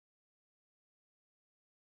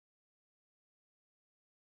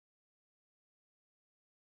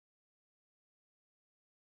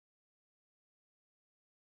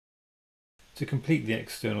To complete the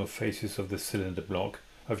external faces of the cylinder block,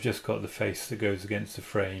 I've just got the face that goes against the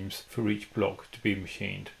frames for each block to be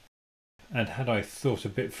machined. And had I thought a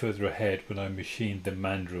bit further ahead when I machined the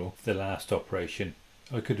mandrel for the last operation,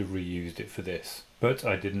 I could have reused it for this. But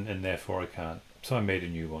I didn't, and therefore I can't, so I made a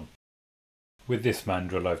new one. With this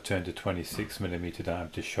mandrel I've turned a 26mm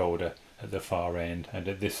diameter shoulder at the far end, and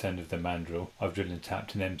at this end of the mandrel I've drilled and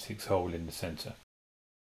tapped an M6 hole in the centre.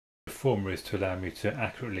 The former is to allow me to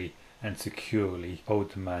accurately and securely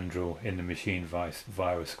hold the mandrel in the machine vise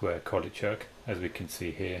via a square collet chuck, as we can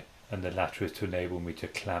see here, and the latter is to enable me to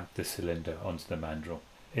clamp the cylinder onto the mandrel.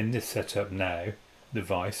 In this setup now, the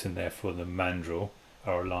vise and therefore the mandrel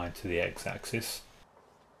are aligned to the x-axis.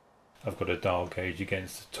 I've got a dial gauge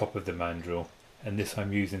against the top of the mandrel, and this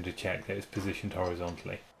I'm using to check that it's positioned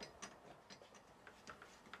horizontally.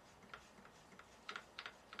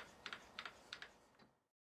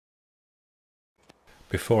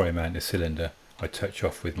 Before I mount the cylinder, I touch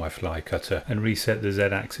off with my fly cutter and reset the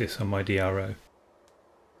Z-axis on my DRO.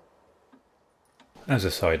 As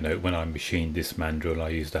a side note, when I machined this mandrel I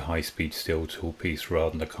used a high-speed steel tool piece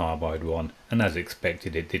rather than a carbide one, and as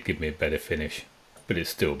expected it did give me a better finish, but it's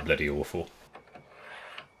still bloody awful.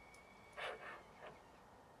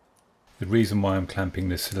 The reason why I'm clamping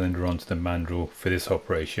the cylinder onto the mandrel for this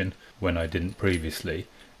operation, when I didn't previously,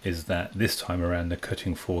 is that this time around the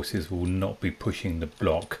cutting forces will not be pushing the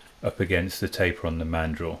block up against the taper on the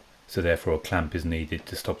mandrel, so therefore a clamp is needed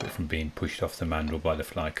to stop it from being pushed off the mandrel by the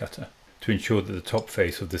fly cutter. To ensure that the top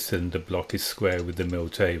face of the cylinder block is square with the mill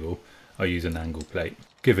table, I use an angle plate.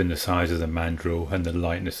 Given the size of the mandrel and the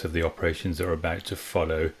lightness of the operations that are about to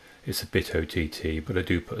follow, it's a bit OTT, but I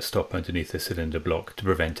do put a stop underneath the cylinder block to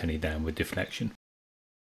prevent any downward deflection.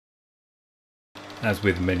 As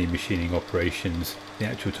with many machining operations, the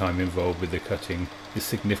actual time involved with the cutting is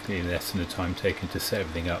significantly less than the time taken to set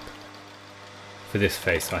everything up. For this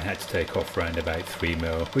face I had to take off round about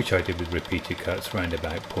 3mm, which I did with repeated cuts round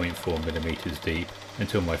about 0.4mm deep,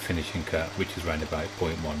 until my finishing cut, which is round about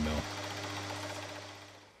 0.1mm.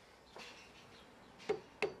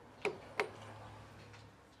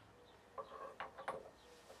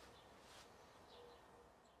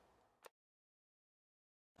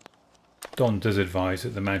 Don does advise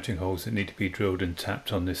that the mounting holes that need to be drilled and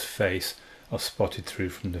tapped on this face are spotted through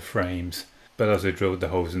from the frames, but as I drilled the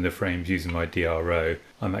holes in the frames using my DRO,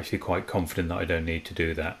 I'm actually quite confident that I don't need to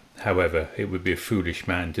do that. However, it would be a foolish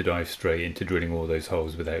man to dive straight into drilling all those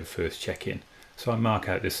holes without first checking, so I mark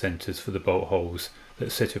out the centres for the bolt holes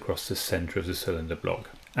that sit across the centre of the cylinder block,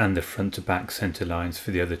 and the front to back centre lines for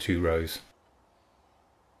the other two rows.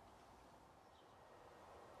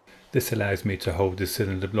 This allows me to hold the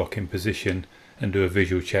cylinder block in position and do a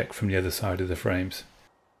visual check from the other side of the frames.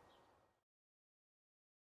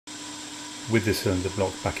 With the cylinder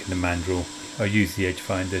block back in the mandrel, I use the edge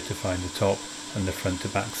finder to find the top and the front to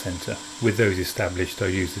back centre. With those established, I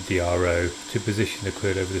use the DRO to position the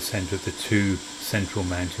quill over the centre of the two central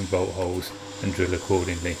mounting bolt holes and drill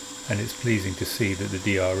accordingly, and it's pleasing to see that the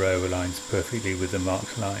DRO aligns perfectly with the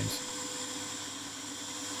marked lines.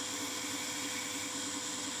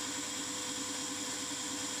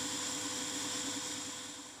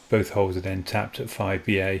 Both holes are then tapped at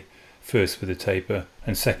 5BA, first with a taper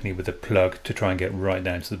and secondly with a plug to try and get right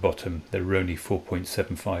down to the bottom. They're only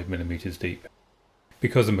 4.75mm deep.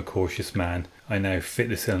 Because I'm a cautious man, I now fit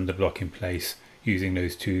the cylinder block in place using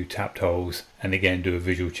those two tapped holes and again do a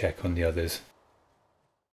visual check on the others.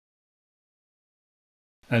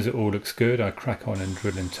 As it all looks good, I crack on and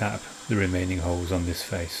drill and tap the remaining holes on this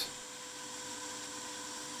face.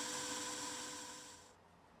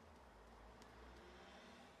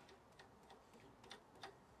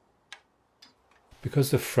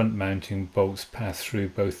 Because the front mounting bolts pass through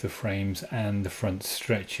both the frames and the front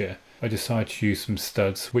stretcher, I decided to use some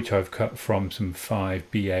studs which I've cut from some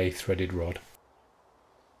 5BA threaded rod.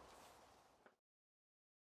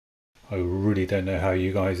 I really don't know how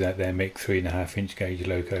you guys out there make 3.5-inch gauge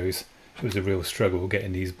locos. It was a real struggle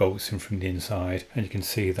getting these bolts in from the inside, and you can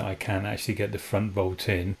see that I can actually get the front bolt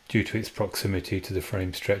in due to its proximity to the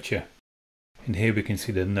frame stretcher. And here we can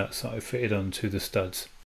see the nuts that I fitted onto the studs.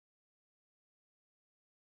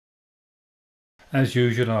 As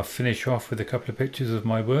usual, I'll finish off with a couple of pictures of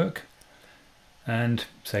my work and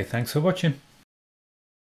say thanks for watching.